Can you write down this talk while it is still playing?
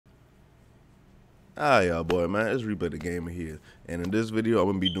Hi y'all boy, man, it's Reaper the Gamer here, and in this video I'm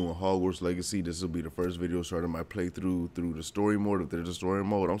going to be doing Hogwarts Legacy. This will be the first video starting my playthrough through the story mode. If there's a story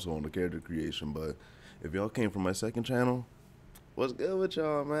mode, I'm still on the character creation, but if y'all came from my second channel, what's good with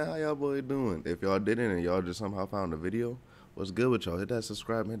y'all, man? How y'all boy doing? If y'all didn't and y'all just somehow found the video, what's good with y'all? Hit that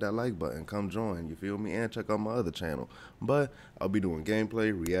subscribe and hit that like button, come join, you feel me? And check out my other channel. But I'll be doing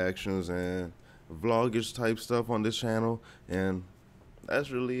gameplay, reactions, and vlogish type stuff on this channel, and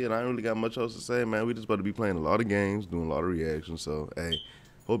that's really it. I ain't really got much else to say, man. We just about to be playing a lot of games, doing a lot of reactions. So, hey,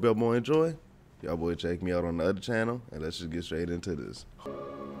 hope y'all boy enjoy. Y'all boy check me out on the other channel, and let's just get straight into this.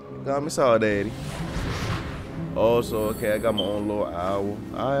 Got me saw daddy. Also, okay, I got my own little owl.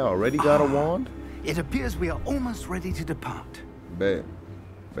 I already got a wand. It appears we are almost ready to depart. Bet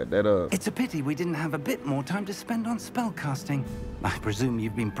that up. It's a pity we didn't have a bit more time to spend on spellcasting. I presume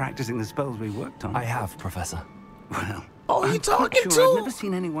you've been practicing the spells we worked on. I have, Professor. Well, Oh, you talking sure I've to? never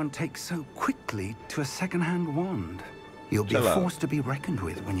seen anyone take so quickly to a second-hand wand. You'll be Chill out. forced to be reckoned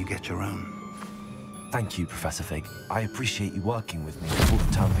with when you get your own. Thank you, Professor Fig. I appreciate you working with me all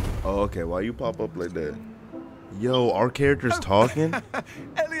the time. Oh, okay. Why you pop up like that? Yo, our character's talking?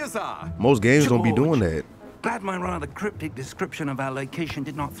 Eleazar! Most games don't be doing George. that. Glad my rather cryptic description of our location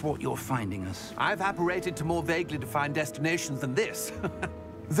did not thwart your finding us. I've apparated to more vaguely defined destinations than this.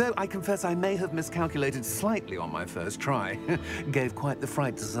 Though I confess I may have miscalculated slightly on my first try. Gave quite the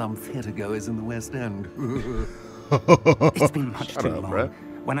fright to some theatergoers in the West End. It's been much Shut too up, long. bruh.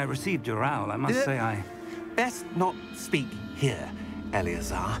 When I received your owl, I must say I... Best not speak here,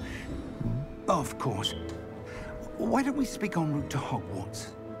 Eleazar. Of course. Why don't we speak en route to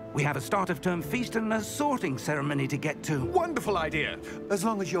Hogwarts? We have a start-of-term feast and a sorting ceremony to get to. Wonderful idea! As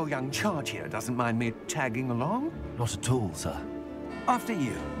long as your young charge here doesn't mind me tagging along. Not at all, sir. After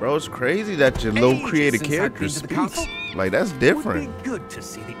you. Bro, it's crazy that your little Ages creative since I've character been to the speaks. castle. Like, that's different. Would be good to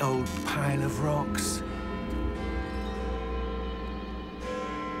see the old pile of rocks.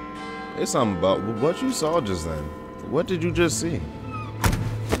 It's something about what you saw just then. What did you just see?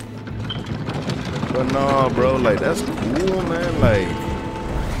 But nah, bro, like, that's cool, man. Like,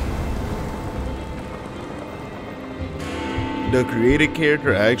 the created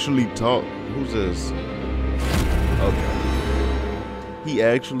character actually talk. Who's this? Okay. He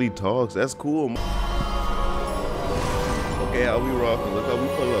actually talks. That's cool. Okay, how we rocking? Look how we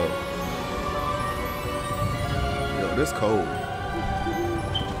pull up. Yo, this cold.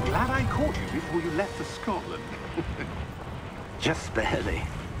 Glad I caught you before you left for Scotland. Just barely.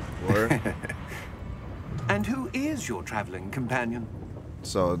 Word. And who is your traveling companion?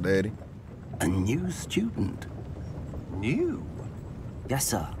 So, daddy. A new student. New? Yes,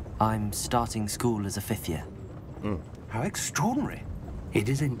 sir. I'm starting school as a 5th year. How extraordinary. It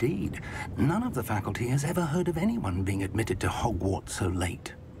is indeed. None of the faculty has ever heard of anyone being admitted to Hogwarts so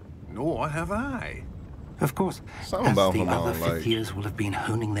late. Nor have I. Of course, Something as about the him other on, fifth like- years will have been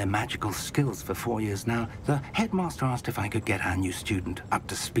honing their magical skills for 4 years now, the headmaster asked if I could get our new student up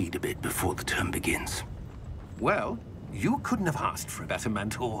to speed a bit before the term begins. Well, you couldn't have asked for a better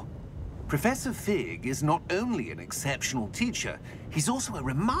mentor. Professor Fig is not only an exceptional teacher, he's also a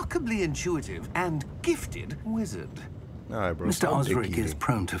remarkably intuitive and gifted wizard. All right, bro. Mr. stop Osric dick-eating. is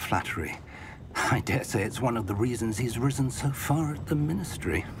prone to flattery. I dare say it's one of the reasons he's risen so far at the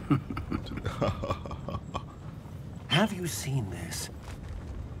ministry. Have you seen this?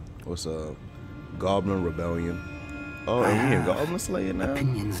 What's up? Goblin Rebellion. Oh, and we in Goblin Slayer now?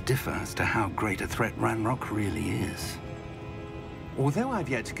 Opinions differ as to how great a threat Ranrock really is. Although I've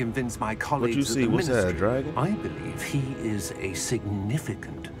yet to convince my colleagues you at see? the What's that, a ministry, dragon? I believe he is a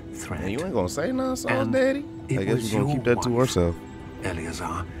significant threat. Man, you ain't gonna say nothing, so And daddy? it I guess was we're gonna your keep that to wife, ourselves.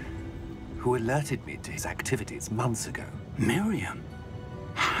 Eleazar, who alerted me to his activities months ago. Miriam?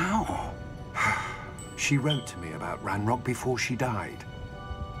 How? She wrote to me about Ranrock before she died,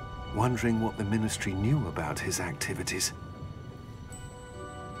 wondering what the ministry knew about his activities.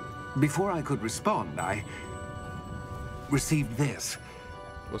 Before I could respond, I received this.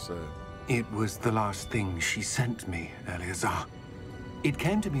 What's that? It was the last thing she sent me, Eleazar. It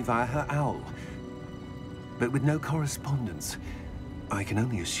came to me via her owl, but with no correspondence. I can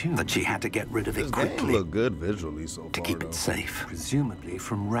only assume That she had to get rid of This it game quickly look good visually so to far, keep though. it safe. presumably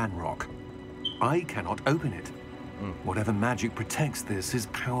from Ranrock. I cannot open it. Whatever magic protects this is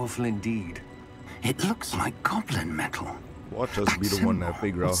powerful indeed. It looks like goblin metal. Watch us be the one that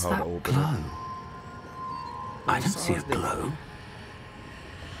figure out What's how that to open glow? it. I don't see a glow.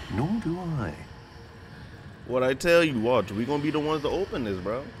 Nor do I. What I tell you, watch, we gonna be the ones to open this,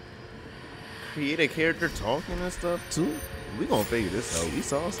 bro. Create a character talking and stuff too. We gonna figure this out. We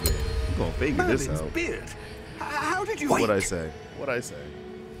saw some. We gonna figure this Merlin's out. beard. How did you? What I say? What I say?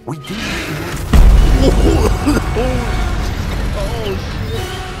 We do. Oh shit.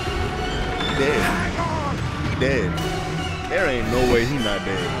 He dead. He dead. There ain't no way he not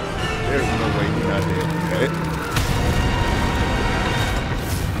dead. There's no way he not dead. Okay?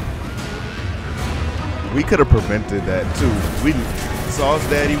 We could have prevented that too. We Sauce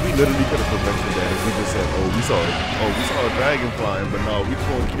Daddy, we literally could have prevented that if we just said, oh, we saw a dragon flying, but no, we just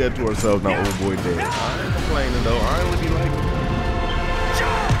want to keep that to ourselves. Now, old boy dead. I ain't complaining though. I ain't really like it.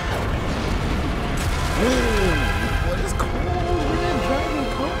 What is cold? Where that dragon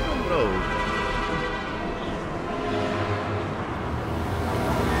come from though?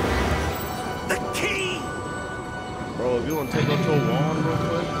 The key! Bro, if you want to take out your wand real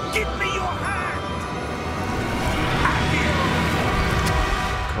quick. Give me your hand!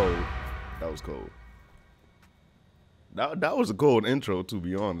 Cold. That was cold. That was a cold intro, to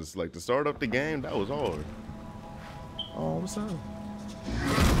be honest. Like, to start up the game, that was hard. Oh, what's up?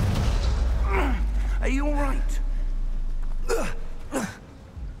 Are you all right?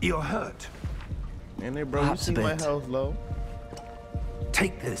 You're hurt. And there, bro, you Perhaps see a my bit. health low?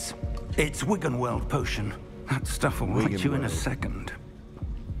 Take this. It's Wiggenweld potion. That stuff will right you in a Wiggenweld. second.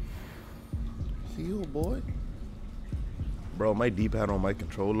 Heal, boy. Bro, my D-pad on my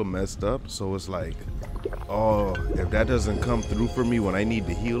controller messed up, so it's like, oh, if that doesn't come through for me when I need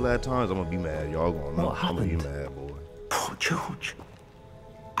to heal at times, I'm gonna be mad. Y'all gonna know. What I'm gonna be happened? mad, boy. Poor George.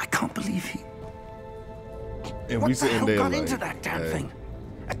 I can't believe he... And What we the sitting hell there got like, into that damn hey, thing?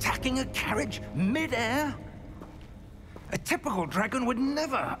 Attacking a carriage mid-air? A typical dragon would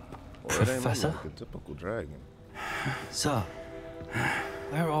never... well, it ain't Professor? like a typical dragon. Sir,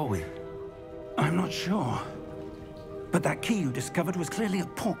 where are we? I'm not sure. But that key you discovered was clearly a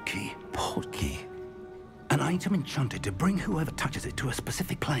port key. Port key. An item enchanted to bring whoever touches it to a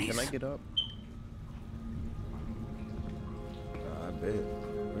specific place. Can I get up? I bet.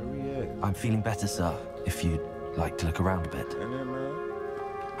 Where we at? I'm feeling better, sir, if you'd like to look around a bit. And then,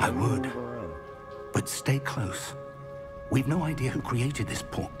 I would, move around. but stay close. We've no idea who created this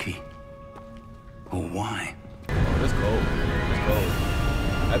port key. Or why. Oh, that's cold. That's cold.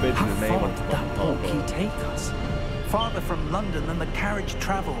 I bet you How the name far on did that port key bro. take us? Farther from London than the carriage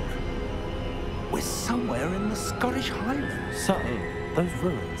traveled. We're somewhere in the Scottish Highlands. Sir, those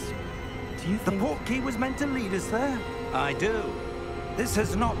ruins. Do you The think... port key was meant to lead us there? I do. This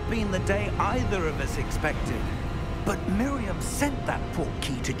has not been the day either of us expected. But Miriam sent that port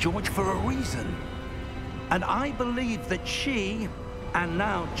key to George for a reason. And I believe that she, and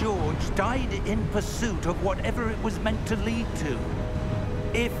now George, died in pursuit of whatever it was meant to lead to.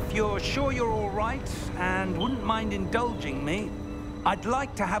 If you're sure you're all right and wouldn't mind indulging me, I'd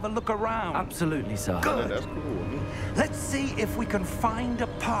like to have a look around. Absolutely, sir. Yeah, Good. that's cool with me. Let's see if we can find a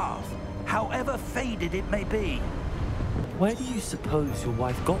path, however faded it may be. Where do you suppose your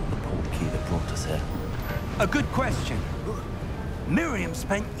wife got the port key that brought us here? A good question. Miriam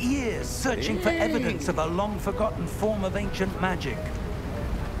spent years searching for evidence of a long-forgotten form of ancient magic.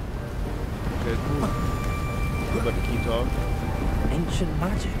 Okay, cool. We about to keep talking. Ancient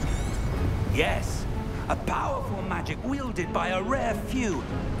magic? Yes, a powerful magic wielded by a rare few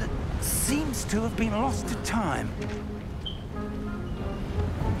that seems to have been lost to time.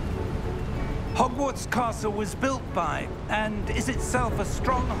 Hogwarts Castle was built by, and is itself a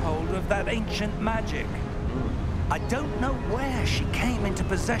stronghold of that ancient magic. I don't know where she came into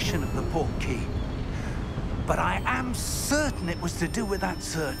possession of the port key, but I am certain it was to do with that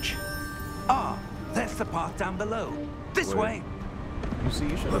search. Ah, there's the path down below. This Wait. way. You see,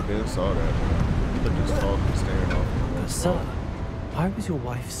 you should have been saw that. You could just talking, staring off. But sir, why was your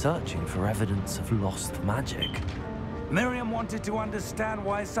wife searching for evidence of lost magic? Miriam wanted to understand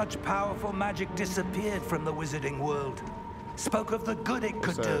why such powerful magic disappeared from the wizarding world. Spoke of the good it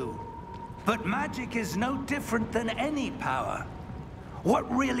could What's that? do. But magic is no different than any power. What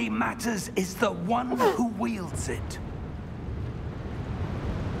really matters is the one who wields it.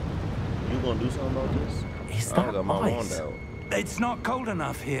 You gonna do something about this? Is I that got my wand ice? out. It's not cold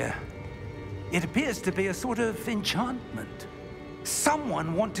enough here. It appears to be a sort of enchantment.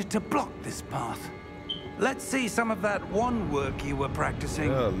 Someone wanted to block this path. Let's see some of that wand work you were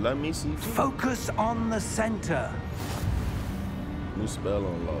practicing. Yeah, let me see. Focus on the center. New spell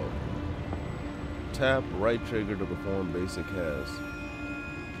unlocked. Tap right trigger to perform basic cast.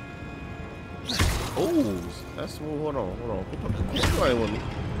 Oh, that's hold on. Quit playing with me.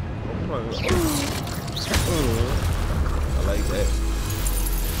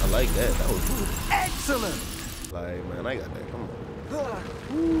 I like that. That was good. Excellent! Like, man, I got that. Come on.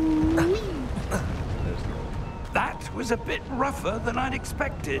 There's no. That was a bit rougher than I'd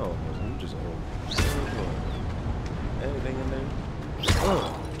expected. Oh, you just anything in there?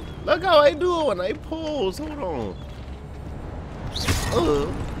 Look how I do it when I pose. Hold on.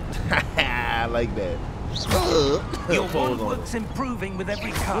 I like that. Your woodwork's improving with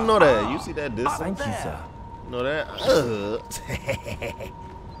every car. You know that. You see that distance? Thank you, sir. You know that?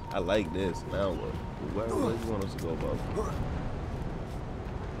 I like this. Now what? Where do you want us to go about?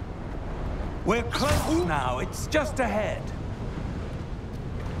 We're close now. It's just ahead.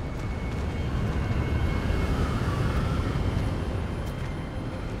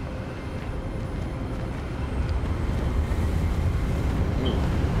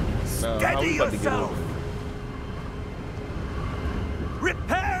 Steady yourself.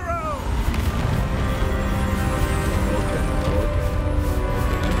 Reparo.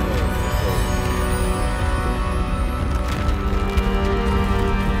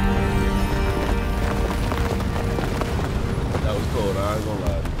 That was cold. I ain't gonna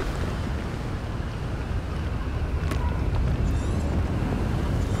lie.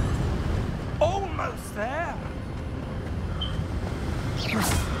 Almost there.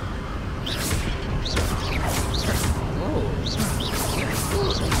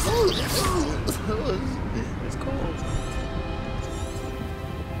 It's cold.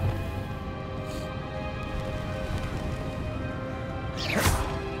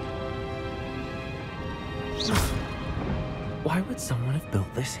 Why would someone have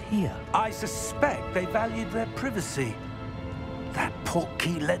built this here? I suspect they valued their privacy. That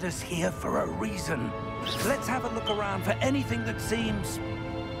portkey led us here for a reason. Let's have a look around for anything that seems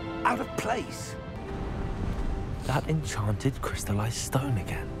out of place. That enchanted crystallized stone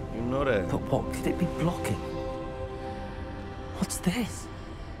again. You know that. But what could it be blocking? What's this?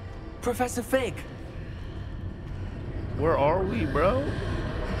 Professor Fig! Where are we, bro?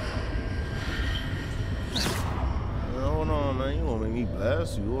 Hold on, man. You wanna make me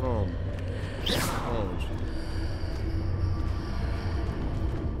blast you? Hold on. Hold on with you.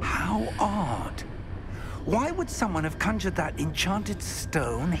 How odd. Why would someone have conjured that enchanted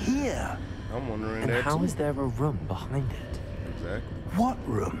stone here? I'm wondering And that how too. is there a room behind it? Exactly. What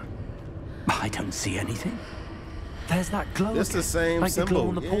room? I don't see anything. There's that glow It's the again, same like symbol, the glow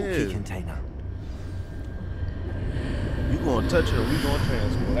on the portkey yeah. container. You gonna touch it or we gonna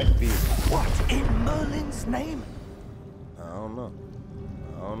transport? I can feel it. What in Merlin's name? I don't know.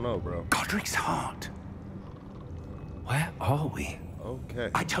 I don't know, bro. Godric's heart. Where are we? Okay.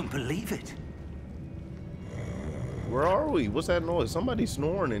 I don't believe it. Where are we? What's that noise? Somebody's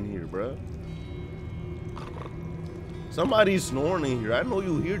snoring in here, bro. Somebody's snoring in here. I know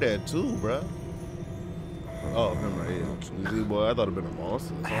you hear that too, bro. Oh, him right here. You see, boy, I thought it'd been a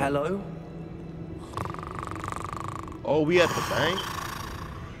monster. Hello? Oh, we at the bank?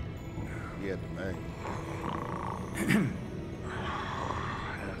 We at the bank.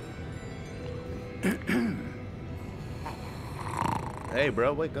 Hey,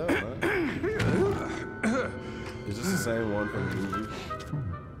 bro, wake up, man. Is this the same one from the movie?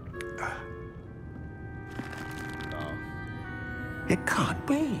 No. It can't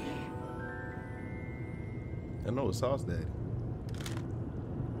be. I know it's Sauce Daddy.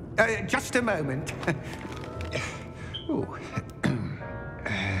 Just a moment. Ooh.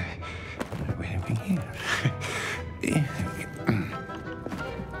 Where are we here?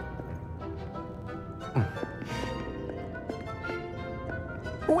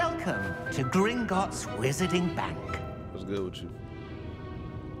 Welcome to Gringotts Wizarding Bank. What's good with you?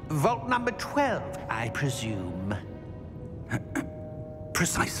 Vault number 12, I presume.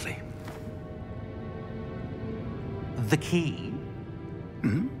 Precisely. The key?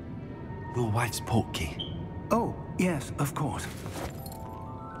 Your wife's portkey. Oh, yes, of course.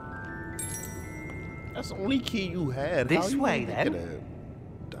 That's the only key you had. This How you way, look then. at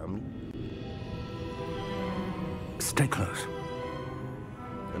that? Dummy. Stay close.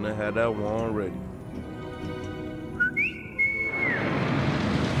 And I had that one ready.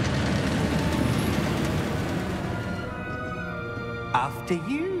 After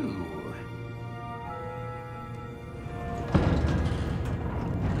you.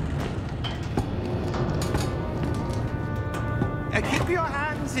 Keep your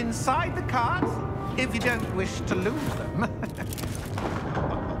hands inside the cards if you don't wish to lose them.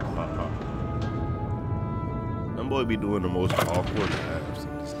 That boy be doing the most awkward laughs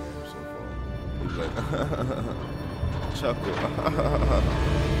in this game so far. He's like, chuckle.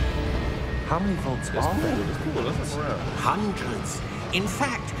 How many vaults That's are cool. there? That's cool. Let's look around. Hundreds. In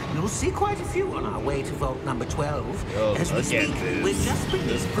fact, you'll see quite a few on our way to vault number 12. Oh, As we look at speak, this. we're just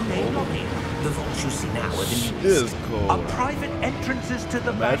beneath the main lobby. The vaults you see now are the This newest. is cool. Are private entrances to the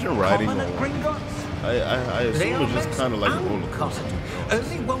Imagine bank riding common at on- Gringotts? I They assume are it's just most kind of like a roller coaster. uncommon.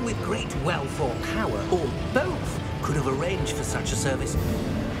 Only one with great wealth or power, or both, could have arranged for such a service.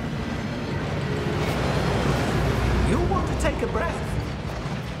 take a breath.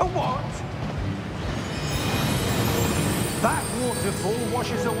 A what? That waterfall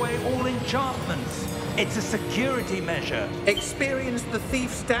washes away all enchantments. It's a security measure. Experienced the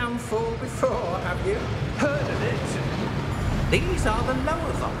thief's downfall before, have you? Heard of it? These are the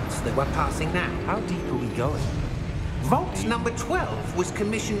lower vaults that we're passing now. How deep are we going? Vault number 12 was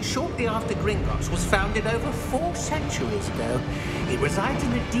commissioned shortly after Gringotts was founded over 4 centuries ago. It resides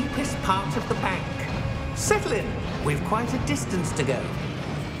in the deepest part of the bank. Settle in. We've quite a distance to go.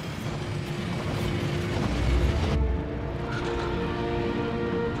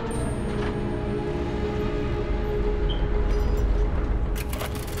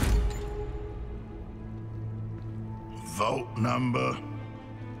 Vault number?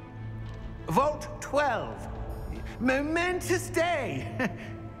 Vault 12. Momentous day.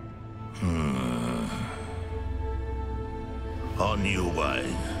 On your way.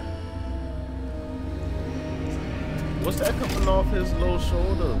 What's that coming off his little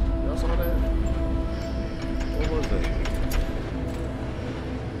shoulder? Y'all saw that? What was that?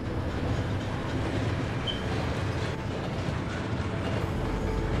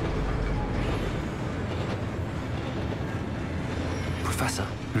 Professor,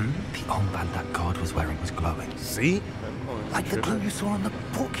 the armband that guard was wearing was glowing. See? Like the glow you saw on the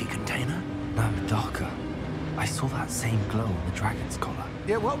portkey container? No, darker. I saw that same glow on the dragon's collar.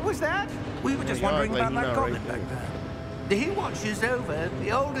 Yeah, what was that? We were just Yeah, wondering like about he that not goblin right back there. there. He watches over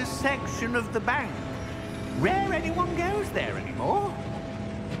the oldest section of the bank. Rare anyone goes there anymore.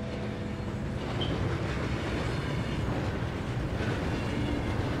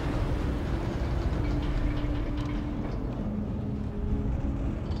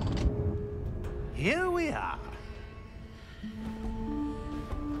 Here we are.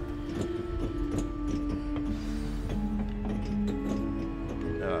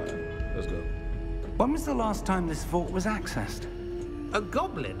 Let's go. When was the last time this vault was accessed? A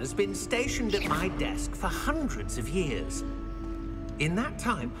goblin has been stationed at my desk for hundreds of years. In that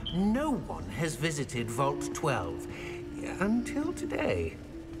time, no one has visited Vault 12 until today.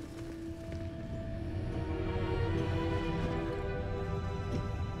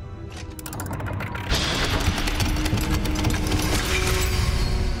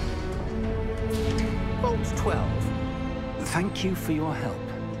 Vault 12. Thank you for your help.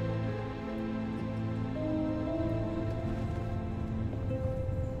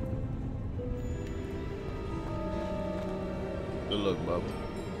 Good luck, Bubba.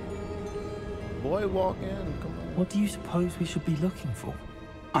 Boy, walk in. Come on. What do you suppose we should be looking for?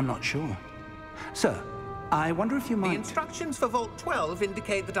 I'm not sure. Sir, I wonder if you The might... instructions for Vault 12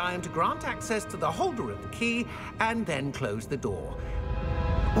 indicate that I am to grant access to the holder of the key and then close the door.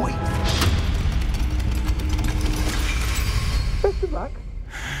 Wait! Best of luck.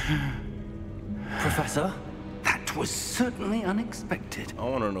 Professor? That was certainly unexpected. I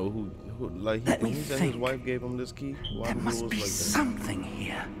want to know who like, Let when me he said his think. wife gave him this key. Why There the must rules be like that? something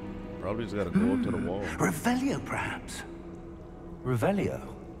here. Probably just got to go up to the wall. Revelio, perhaps? Revelio?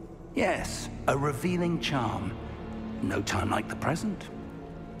 Yes, a revealing charm. No time like the present.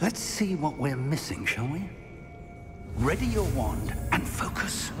 Let's see what we're missing, shall we? Ready your wand and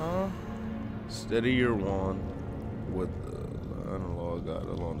focus. Steady your wand with the analog guide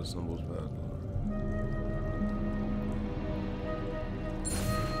along the symbols path.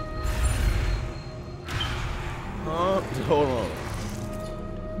 Hold on.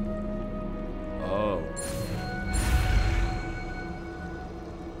 Oh.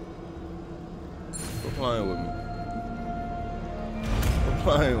 Quit playing with me. Quit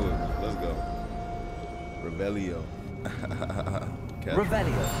playing with me. Let's go. Revelio.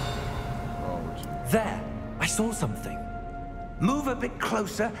 Revelio. Wrong with you. There, I saw something. Move a bit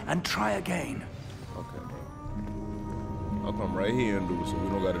closer and try again. Okay, bro. I'll come right here and do it so we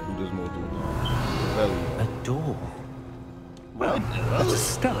don't gotta do this multiple times. Revelio. A door. Well, that's a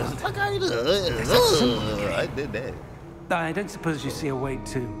start. I did that. I don't suppose you see a way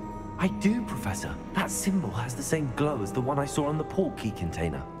to... I do, Professor. That symbol has the same glow as the one I saw on the portkey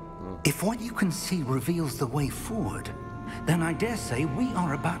container. If what you can see reveals the way forward, then I dare say we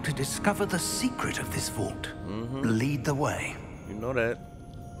are about to discover the secret of this vault. Lead the way. You know that.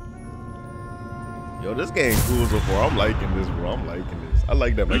 Yo, this game cool so far. I'm liking this, bro. I'm liking this. I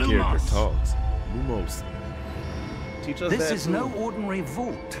like that my character Lumos. talks. Lumos. Teach us This that is too. no ordinary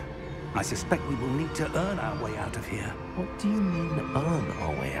vault. I suspect we will need to earn our way out of here. What do you mean, earn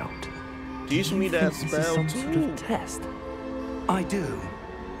our way out? Teach Do you me that think this is spell some too. sort of test? I do.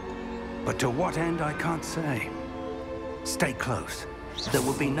 But to what end, I can't say. Stay close. There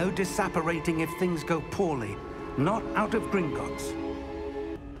will be no disapparating if things go poorly. Not out of Gringotts.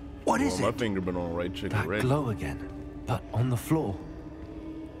 What is My it? finger been on right chick That already. glow again. but on the floor.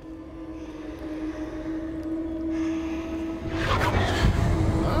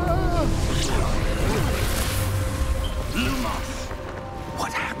 Lumos!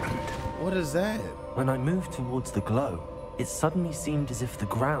 What happened? What is that? When I moved towards the glow, it suddenly seemed as if the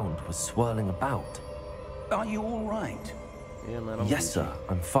ground was swirling about. Are you all right? Yeah, man. Yes, sir,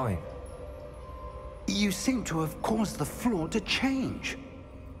 I'm fine. You seem to have caused the floor to change.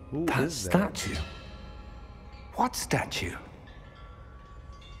 Who That is that? statue. What statue?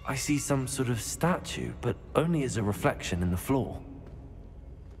 I see some sort of statue, but only as a reflection in the floor.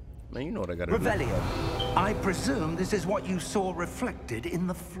 Man, you know what I gotta do. Revelio. I presume this is what you saw reflected in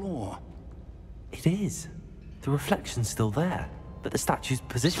the floor. It is. The reflection's still there, but the statue's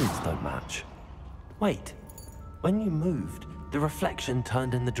positions don't match. Wait, when you moved, the reflection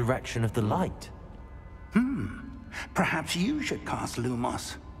turned in the direction of the light. Perhaps you should cast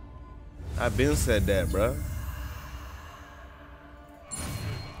Lumos. I've been said that, bruh.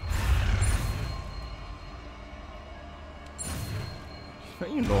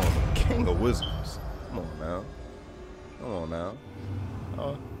 Man, you know I'm the king of wizards. Come on now. Come on now.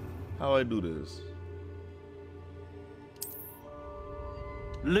 How I do this?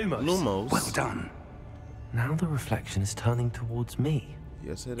 Lumos. Lumos. Well done. Now the reflection is turning towards me.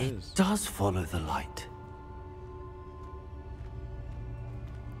 Yes, it It is. does follow the light.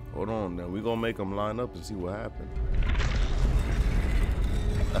 Hold on, now we gonna make them line up and see what happens.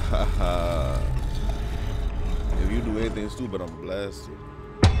 If you do anything stupid, I'm blasted.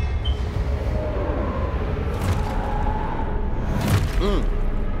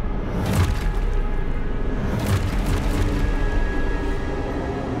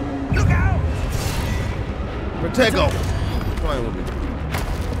 Look out! Protego! Playing with me.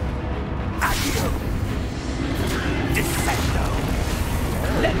 Accio! Defendo!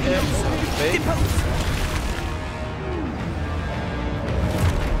 Levioso! Deposa!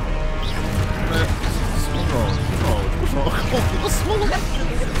 Man, what's wrong? What's wrong? What's wrong?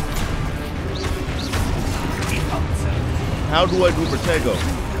 Deposa! How do I do Protego?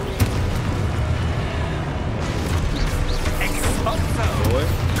 Expulso! Boy,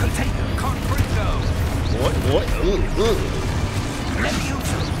 Container Confringo! boy.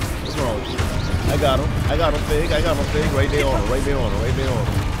 Levioso! What's wrong with you? I got him, Fig. I got him, Fig. Right there on him.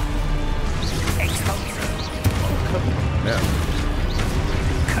 Expulso! Come on now.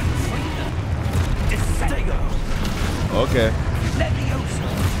 Confringo! Descendo! Okay. Levioso!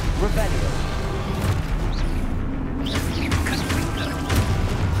 Revelio! Confringo!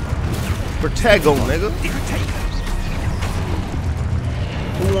 Protego, nigga. Irritator!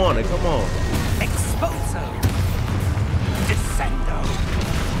 Who won it? Come on. Expulso! Descendo!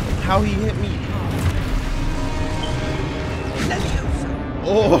 How he hit me? Levioso!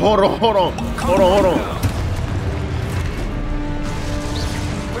 Oh, hold on.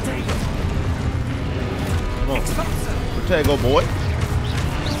 Protego! Come on. Expulso! Protego, boy.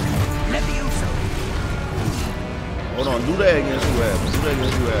 Levioso! Hold on. Do that against whoever.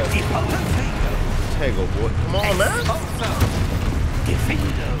 Depotato! Protego, boy. Come on, man. Expulso!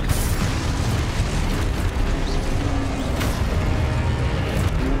 Defendo!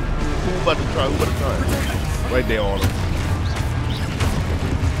 Who about to try? Right there on him.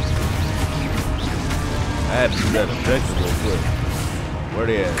 I had to do that objective real quick. Where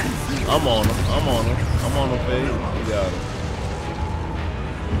they at? I'm on him, Fig. We got him.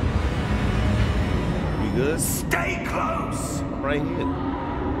 We good? Stay close! I'm right here.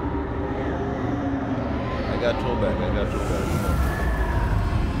 I got your back. Come on.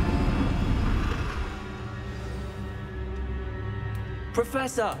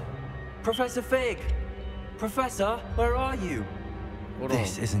 Professor! Professor Fig! Professor, where are you? Hold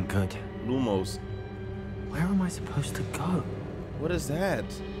This on. isn't good. Lumos. Where am I supposed to go? What is that?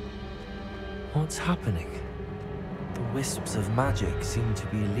 What's happening? The wisps of magic seem to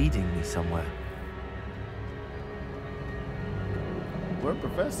be leading me somewhere. Where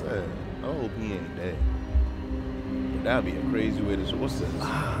Professor at? I hope he ain't dead. But that'd be a crazy way to. What's this?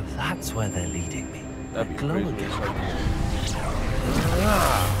 Ah, that's where they're leading me. That'd be a Glow crazy way to again. start this.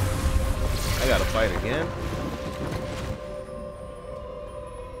 Ah, I gotta fight again.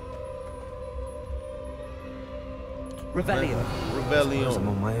 Revelio! I'm Rebellion.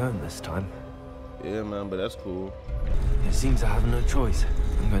 on my own this time. Yeah, man, but that's cool. It seems I have no choice.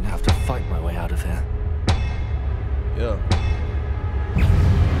 I'm going to have to fight my way out of here. Yeah.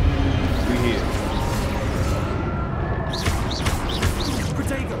 We here.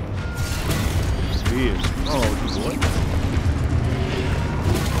 Protego! We here. Oh, you boy.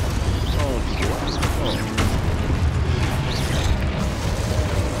 Oh, you boy. Oh.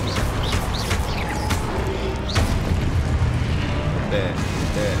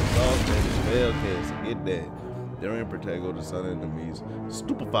 Hellcats, get that. They're in protect of the sun enemies.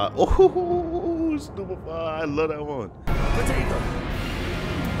 Stupefy. Oh, Stupefy. I love that one. Potato.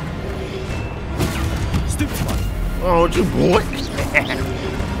 Stupefy. Oh, you boy.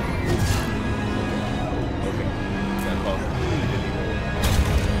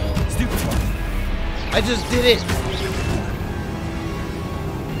 Stupefy. I just did it.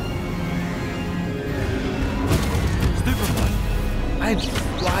 Stupefy.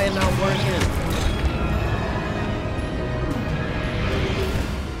 Why not working?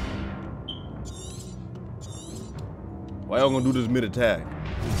 Why y'all gonna do this mid attack?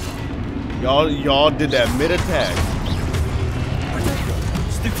 Y'all did that mid attack.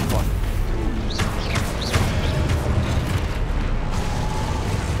 Stupefy.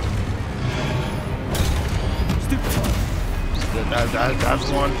 Stupefy. That's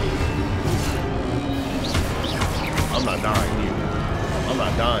one. I'm not dying here. I'm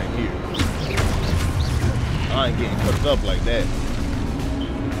not dying here. I ain't getting cooked up like that.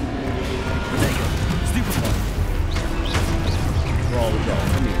 Stupefy. What's wrong with y'all?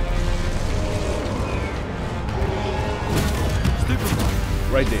 Come here. Stupefy.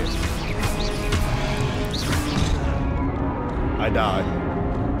 Right there. I died.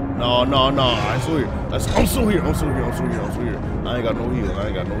 No. I swear. I'm still here. I ain't got no heals. I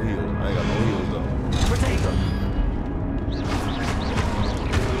ain't got no heals though. Potato.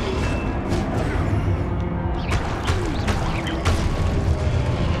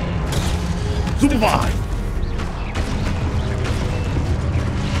 Supervise!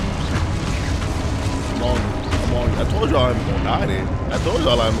 I'm on. I told y'all I'm gonna die there.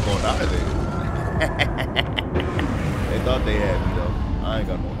 They thought they had me though. I ain't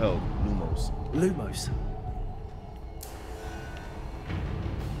got no help. Lumos.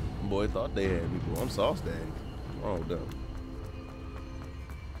 Boy thought they had me, bro. I'm sauce daddy. What's wrong with them?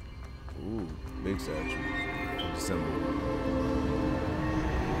 Ooh, big statue. December.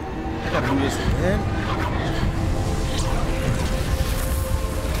 I gotta do this again.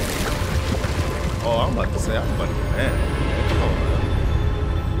 Oh, I'm about to get mad. Come on,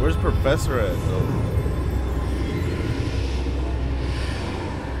 man. Where's Professor at, though?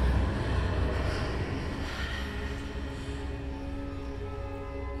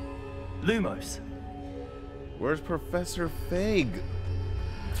 Lumos. Where's Professor Fig?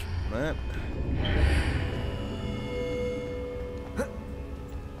 Man.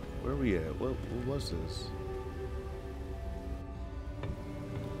 Where we at? What was this?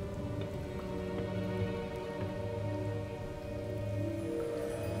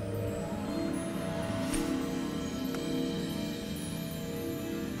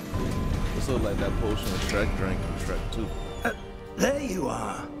 This looks like that potion Shrek drank in Shrek 2. There you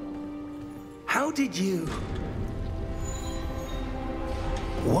are. How did you...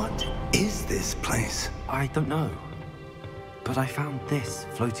 What is this place? I don't know. But I found this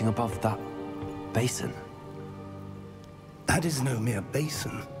floating above that basin. That is no mere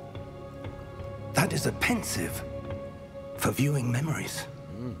basin. That is a pensive for viewing memories.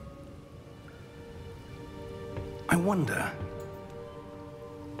 I wonder...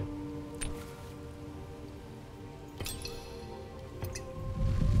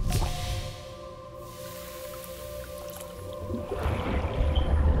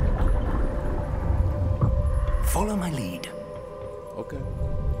 Follow my lead. Okay.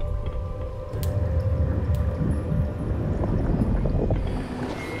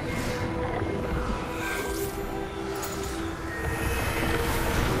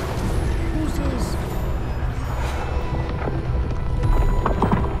 Who's this?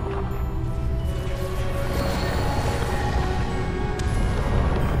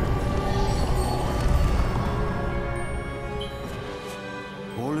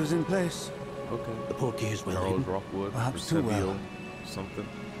 All is in place. Okay. The portkey is well Charles hidden. Rockwood. Perhaps too well. Eusebio, something.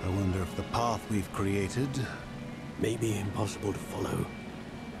 I wonder if the path we've created... May be impossible to follow.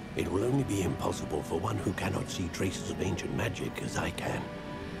 It will only be impossible for one who cannot see traces of ancient magic as I can.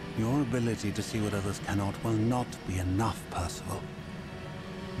 Your ability to see what others cannot will not be enough, Percival.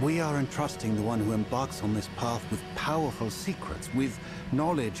 We are entrusting the one who embarks on this path with powerful secrets, with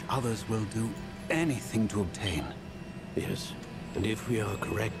knowledge others will do anything to obtain. Yes, and if we are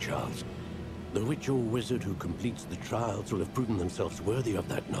correct, Charles, the witch or wizard who completes the trials will have proven themselves worthy of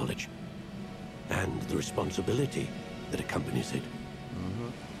that knowledge. And the responsibility that accompanies it.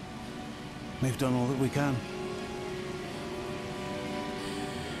 We've done all that we can.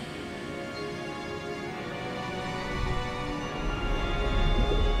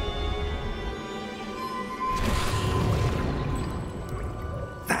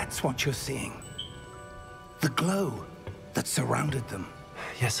 That's what you're seeing. The glow that surrounded them.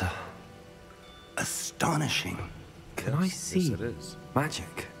 Yes, sir. astonishing. Can I see Yes, it is.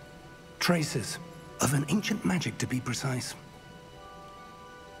 magic? Traces of an ancient magic, to be precise.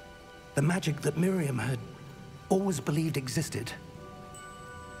 The magic that Miriam had always believed existed,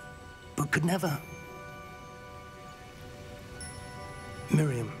 but could never.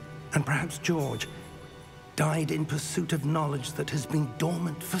 Miriam, and perhaps George, died in pursuit of knowledge that has been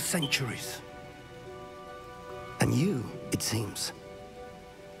dormant for centuries. And you, it seems,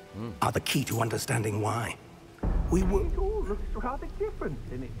 are the key to understanding why. We were... It all looks rather different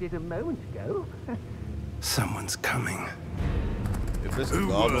than it did a moment ago. Someone's coming. If this is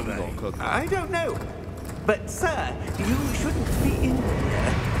Goblin, we're gonna cook him. I don't know. But, sir, you shouldn't be in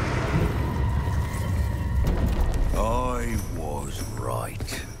here. I was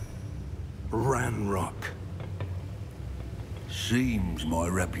right. Ranrock. Seems my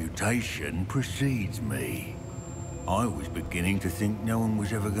reputation precedes me. I was beginning to think no one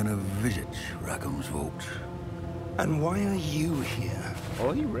was ever gonna visit Rackham's vault. And why are you here?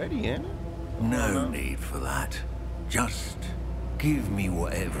 Oh, he ready, ain't it? No need for that. Just give me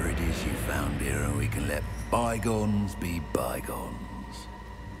whatever it is you found here and we can let bygones be bygones.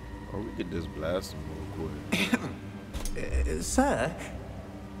 Or we could just blast him real quick. Sir,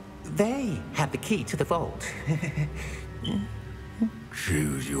 they have the key to the vault.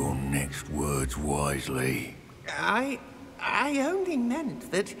 Choose your next words wisely. I only meant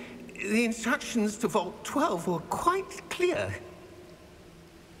that the instructions to Vault 12 were quite clear.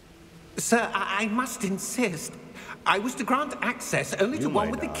 Sir, I must insist. I was to grant access only to one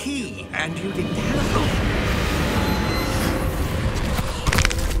with the key, and you didn't have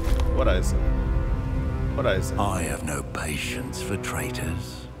What I say? What I say? I have no patience for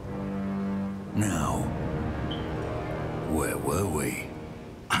traitors. Now, where were we?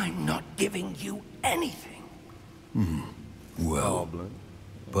 I'm not giving you anything. Well, Goblin.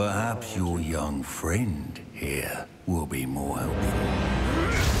 perhaps your young friend here will be more helpful.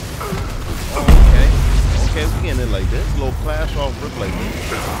 Okay, we getting it like this. Little clash off rip like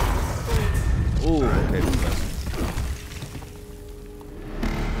this. Ooh, okay, we messed.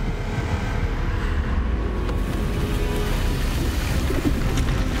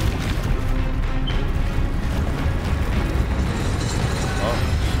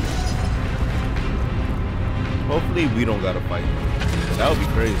 Hopefully we don't gotta fight. That would be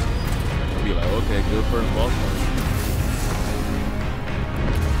crazy. I'd be like, okay, good first boss fight.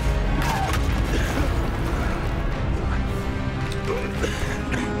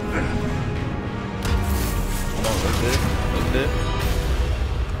 Come on, that's it. That's it.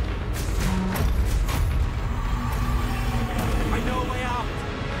 I know a way out.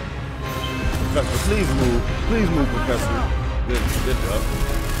 Professor, please move. Please move, Professor. Good job.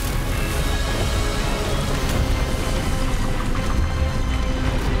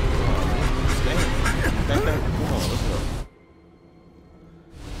 Come on, let's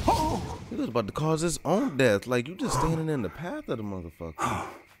go. He was about to cause his own death. Like, you just standing in the path of the motherfucker.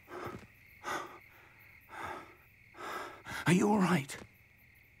 Are you all right?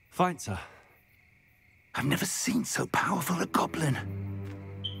 Fine, sir. I've never seen so powerful a goblin.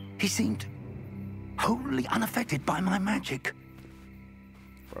 He seemed wholly unaffected by my magic.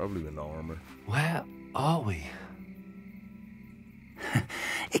 Probably in the armor. Where are we?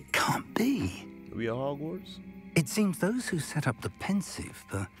 It can't be. Are we at Hogwarts? It seems those who set up the pensive,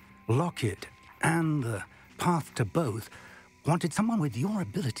 the locket, and the path to both wanted someone with your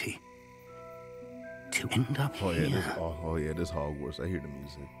ability to end up Oh here. yeah, this Hogwarts. I hear the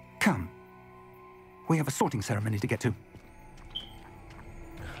music. Come. We have a sorting ceremony to get to.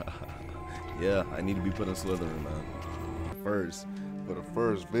 Yeah, I need to be put in Slytherin, man. First, for the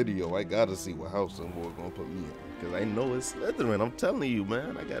first video, I gotta see what house some boy gonna put me in. Cause I know it's Slytherin. I'm telling you,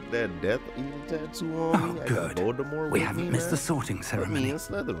 man. I got that Death Eater tattoo on me. I got Voldemort We with haven't me, missed man. the sorting Put me ceremony. in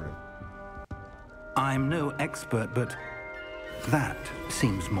Slytherin. I'm no expert, but that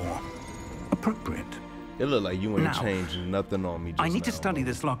seems more appropriate. It look like you ain't Now, changed nothing on me just I need to now, study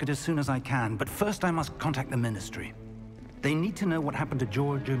bro. this locket as soon as I can, but first I must contact the Ministry. They need to know what happened to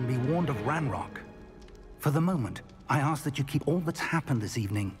George and be warned of Ranrock. For the moment, I ask that you keep all that's happened this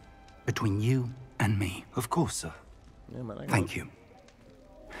evening between you and me. Of course, sir. Yeah, man, I got Thank you.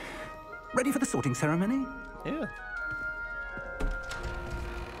 Ready for the sorting ceremony? Yeah.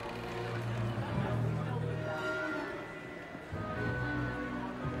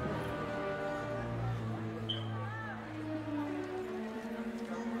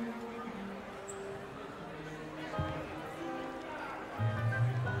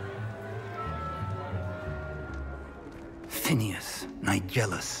 Phineas,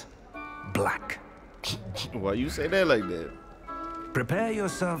 Nigellus, Black. Why you say that like that? Prepare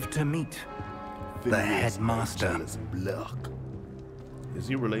yourself to meet The headmaster. Block. Is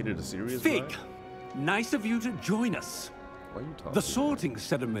he related to Sirius Fig, Black? nice of you to join us. Why are you talking? The sorting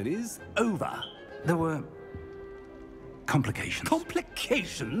ceremony's over. There were complications.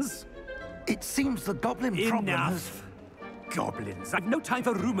 Complications? It seems the goblin problem has... Enough. Goblins. I've no time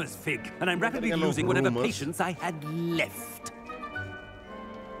for rumors, Fig, and I'm rapidly got no losing whatever rumors. patience I had left.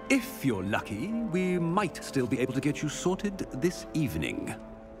 If you're lucky, we might still be able to get you sorted this evening.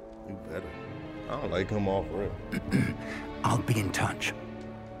 You better. I don't like him off rip. I'll be in touch.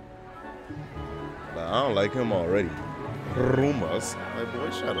 But I don't like him already. Rumors. Like, boy,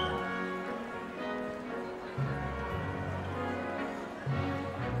 shut up.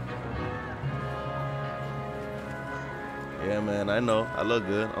 Yeah, man, I know. I look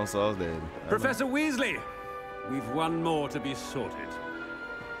good. I'm Saul's daddy. Professor Weasley, we've one more to be sorted.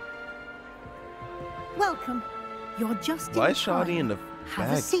 Welcome. You're just Why in Shawty time. in the Have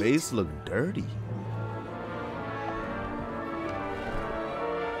a back seat. face look dirty?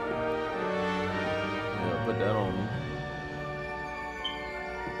 Yeah, put that on me.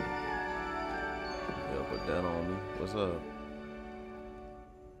 Yeah, put that on me. What's up?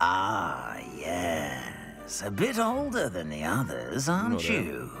 Ah, yes. A bit older than the others, aren't that.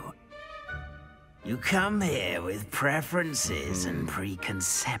 you? You come here with preferences and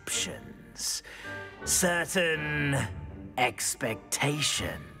preconceptions. Certain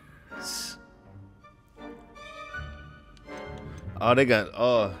expectations.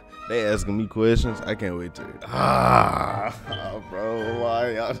 Oh, they asking me questions. I can't wait to. Bro,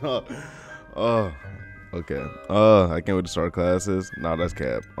 why y'all know? Oh, okay. I can't wait to start classes. Nah, that's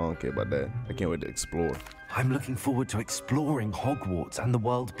cap. I don't care about that. I can't wait to explore. I'm looking forward to exploring Hogwarts and the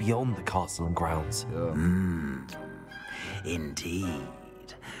world beyond the castle and grounds. Yeah. Indeed.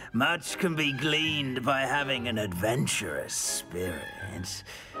 Much can be gleaned by having an adventurous spirit,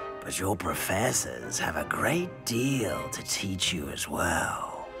 but your professors have a great deal to teach you as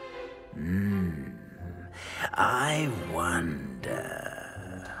well. I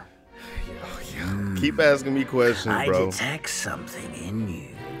wonder... Keep asking me questions, I bro. detect something in you.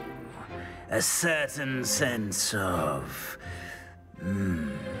 A certain sense of...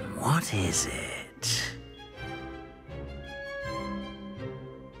 what is it?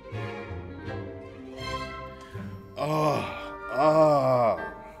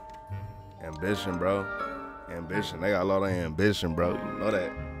 Ambition, bro. Ambition. They got a lot of ambition, bro. You know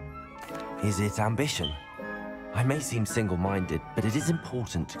that. Is it ambition? I may seem single-minded, but it is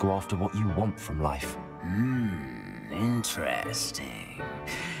important to go after what you want from life. Interesting.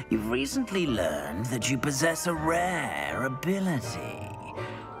 You've recently learned that you possess a rare ability.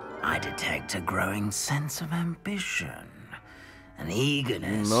 I detect a growing sense of ambition, an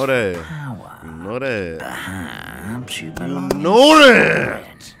eagerness You know that. for power. You know that. Perhaps you belong know in that.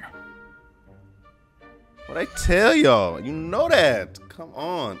 spirit. What I tell y'all? You know that. Come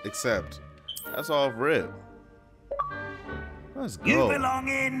on. Except, that's off rip. Let's go. You belong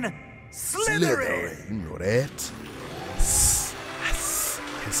in Slytherin. You know that. Yes.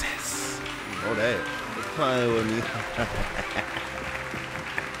 You know that. Quit playing with me.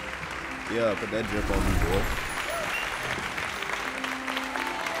 Yeah, put that drip on me, boy.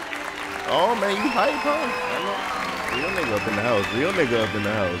 Oh, man, you hype, huh? Real nigga up in the house. Real nigga up in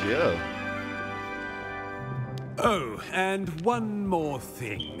the house, yeah. Oh, and one more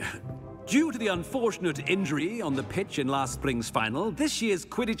thing. Due to the unfortunate injury on the pitch in last spring's final, this year's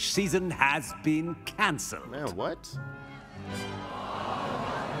Quidditch season has been cancelled. Man, what?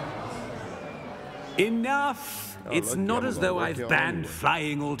 Enough! Oh, It's look, not I'm as gonna though work I've you on banned anyway.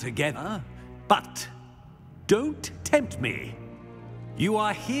 flying altogether. But don't tempt me. You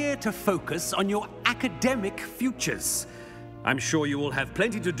are here to focus on your academic futures. I'm sure you will have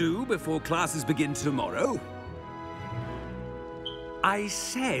plenty to do before classes begin tomorrow. I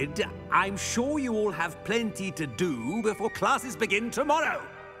said, I'm sure you all have plenty to do before classes begin tomorrow.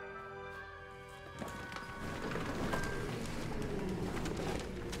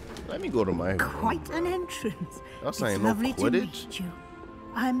 Let me go to my room. Quite an entrance. Y'all It's saying no lovely to Quidditch? meet you.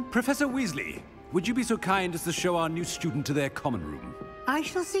 I'm... Professor Weasley, would you be so kind as to show our new student to their common room? I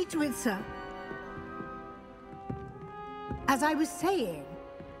shall see to it, sir. As I was saying,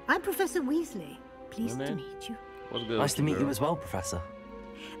 I'm Professor Weasley. Pleased to meet you. What's good? Nice to meet you girl? as well, Professor.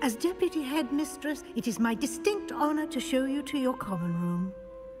 As Deputy Headmistress, it is my distinct honor to show you to your common room.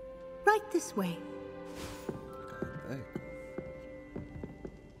 Right this way. Hey.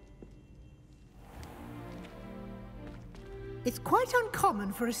 It's quite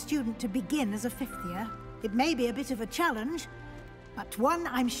uncommon for a student to begin as a fifth year. It may be a bit of a challenge, but one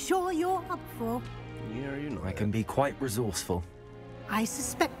I'm sure you're up for. Yeah, you know. I can be quite resourceful. I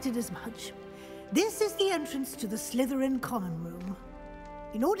suspected as much. This is the entrance to the Slytherin common room.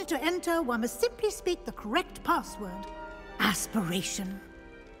 In order to enter, one must simply speak the correct password. Aspiration.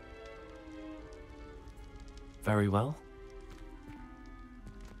 Very well.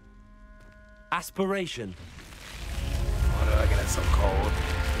 Aspiration. Oh, no, I get it so cold.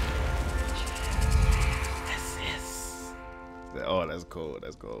 Yes. Oh, that's cold.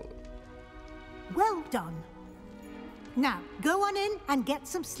 That's cold. Well done. Now, go on in and get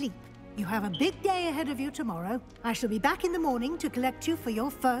some sleep. You have a big day ahead of you tomorrow. I shall be back in the morning to collect you for your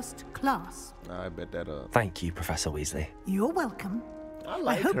first class. I bet that up. Thank you, Professor Weasley. You're welcome.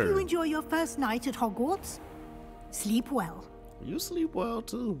 I hope her. you enjoy your first night at Hogwarts. Sleep well. You sleep well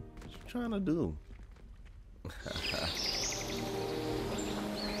too. What you trying to do?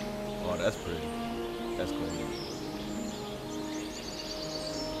 Oh, that's pretty. That's crazy.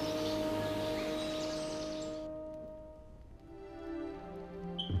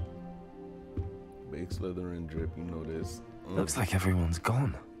 Big Slytherin drip, you know this. Looks like everyone's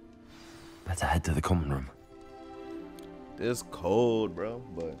gone. Better head to the common room. It's cold, bro,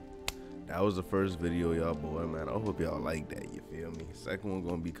 but that was the first video, y'all, boy, man. I hope y'all like that, you feel me? Second one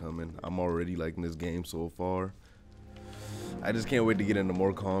gonna be coming. I'm already liking this game so far. I just can't wait to get into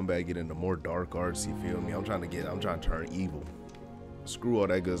more combat, get into more dark arts, you feel me? I'm trying to turn evil. Screw all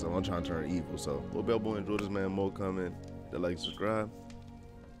that good stuff, I'm trying to turn evil. So, hope y'all boy enjoy this, man. More comment, like, subscribe.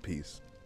 Peace.